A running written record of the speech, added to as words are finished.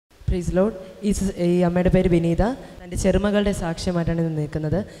Praise Lord. ഈ അമ്മയുടെ പേര് വിനീത. തൻ്റെ ചെറുമകളുടെ സാക്ഷ്യമായിട്ടാണ് ഇന്ന്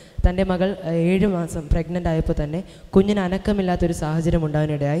നിൽക്കുന്നത്. തൻ്റെ മകൾ 7 മാസം പ്രഗ്നൻ്റ് ആയപ്പോൾ തന്നെ കുഞ്ഞിന് അനക്കമില്ലാത്തൊരു സാഹചര്യം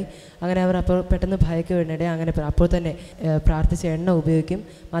ഉണ്ടാകാനിടയായി. അങ്ങനെ അവർ അപ്പോൾ പെട്ടെന്ന് ഭയക്കുവാനിടയായി. അങ്ങനെ അപ്പോൾ തന്നെ പ്രാർത്ഥിച്ച എണ്ണ ഉപയോഗിക്കും,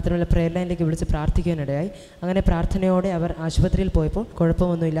 മാത്രമല്ല പ്രെയർ ലൈനിലേക്ക് വിളിച്ച് പ്രാർത്ഥിക്കാനിടയായി. അങ്ങനെ പ്രാർത്ഥനയോടെ അവർ ആശുപത്രിയിൽ പോയപ്പോൾ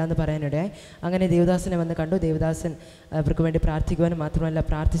കുഴപ്പമൊന്നുമില്ല എന്ന് പറയാനിടയായി. അങ്ങനെ ദേവദാസനെ വന്ന് കണ്ടു. ദേവദാസൻ അവർക്ക് വേണ്ടി പ്രാർത്ഥിക്കുവാനും മാത്രമല്ല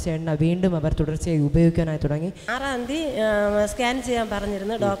പ്രാർത്ഥിച്ച എണ്ണ വീണ്ടും അവർ തുടർച്ചയായി ഉപയോഗിക്കാനായി തുടങ്ങി. 6-ാം തീയതി സ്കാൻ ചെയ്യാൻ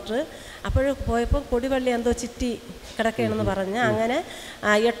പറഞ്ഞിരുന്നു ഡോക്ടർ. അപ്പോൾ പോയപ്പോൾ കൊടിവള്ളി എന്തോ ചിറ്റി കിടക്കുകയാണെന്ന് പറഞ്ഞ് അങ്ങനെ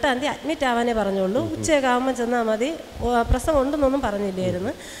 8-ാം തീയതി അഡ്മിറ്റ് ആവാനേ പറഞ്ഞുള്ളൂ. ഉച്ചയൊക്കെ ആകുമ്പോൾ ചെന്നാൽ മതി, പ്രസവം ഉണ്ടെന്നൊന്നും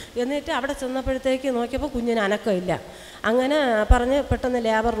പറഞ്ഞില്ലായിരുന്നു. എന്നിട്ട് അവിടെ ചെന്നപ്പോഴത്തേക്ക് നോക്കിയപ്പോൾ കുഞ്ഞിന് അനക്കമില്ല. അങ്ങനെ പറഞ്ഞ് പെട്ടെന്ന്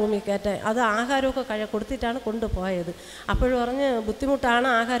ലേബർ റൂമിൽ കയറ്റാൻ, അത് ആഹാരമൊക്കെ കൊടുത്തിട്ടാണ് കൊണ്ടുപോയത്. അപ്പോഴും പറഞ്ഞ് ബുദ്ധിമുട്ടാണ്,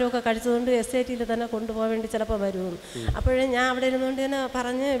 ആഹാരമൊക്കെ കഴിച്ചതുകൊണ്ട് SITയിൽ തന്നെ കൊണ്ടുപോകേണ്ടി ചിലപ്പോൾ വരുമെന്ന്. അപ്പോഴേ ഞാൻ അവിടെ ഇരുന്നുകൊണ്ട് തന്നെ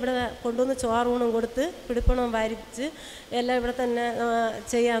പറഞ്ഞ് ഇവിടെ കൊണ്ടുവന്ന് ചോറൂണും കൊടുത്ത് പിടിപ്പണവും വാരിച്ച് എല്ലാം ഇവിടെ തന്നെ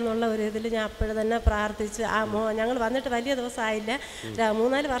ചെയ്യാമെന്നുള്ള ഒരു ഇതിൽ ഞാൻ അപ്പോഴും തന്നെ പ്രാർത്ഥിച്ച് ഞങ്ങൾ വന്നിട്ട് വലിയ ദിവസമായില്ല,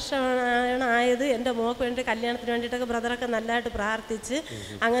 3-4 വർഷമാണ് ആയത്. എൻ്റെ മോൾക്ക് വേണ്ടി കല്യാണത്തിന് വേണ്ടിയിട്ടൊക്കെ ബ്രദറൊക്കെ നല്ലതായിട്ട് പ്രാർത്ഥിച്ച്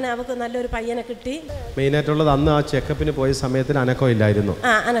അങ്ങനെ അവൾക്ക് നല്ലൊരു പയ്യനെ കിട്ടി. മെയിനായിട്ടുള്ളത് അന്ന് ആ ചെക്കപ്പിന് പോയ സമയത്തിന് അനക്കമില്ലായിരുന്നു.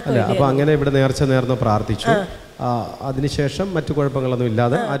 അപ്പോൾ അങ്ങനെ ഇവിടെ നേർന്ന് പ്രാർത്ഥിച്ചു. അതിനുശേഷം മറ്റു കുഴപ്പങ്ങളൊന്നും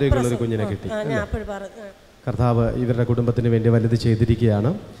ഇല്ലാതെ ആരോഗ്യമുള്ള ഒരു കുഞ്ഞിനെ കിട്ടി. കർത്താവ് ഇവരുടെ കുടുംബത്തിന് വേണ്ടി വലുത്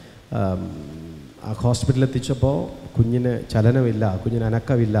ചെയ്തിരിക്കുകയാണ്. ഹോസ്പിറ്റലിൽ എത്തിച്ചപ്പോൾ കുഞ്ഞിന് ചലനമില്ല, കുഞ്ഞിന്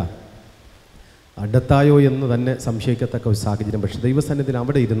അനക്കമില്ല, അടുത്തായോ എന്ന് തന്നെ സംശയിക്കത്തക്ക ഒരു സാഹചര്യം. പക്ഷേ ദൈവസന്നിധിയിൽ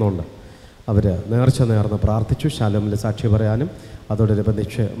അവിടെ ഇരുന്നുകൊണ്ട് അവർ നേർന്ന് പ്രാർത്ഥിച്ചു. ശാലോമിൽ സാക്ഷി പറയാനും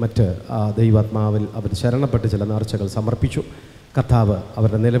അതോടനുബന്ധിച്ച് മറ്റ് ദൈവാത്മാവിൽ അവർ ശരണപ്പെട്ട് ചില നേർച്ചകൾ സമർപ്പിച്ചു. കർത്താവ്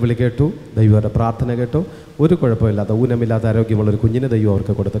അവരുടെ നിലവിളി കേട്ടു, ദൈവയുടെ പ്രാർത്ഥന കേട്ടു. ഒരു കുഴപ്പമില്ലാത്ത ഊനമില്ലാത്ത ആരോഗ്യമുള്ളൊരു കുഞ്ഞിനെ ദൈവം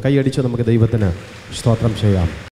അവർക്ക് കൊടുത്തു. കൈയടിച്ച് നമുക്ക് ദൈവത്തിന് സ്തോത്രം ചെയ്യാം.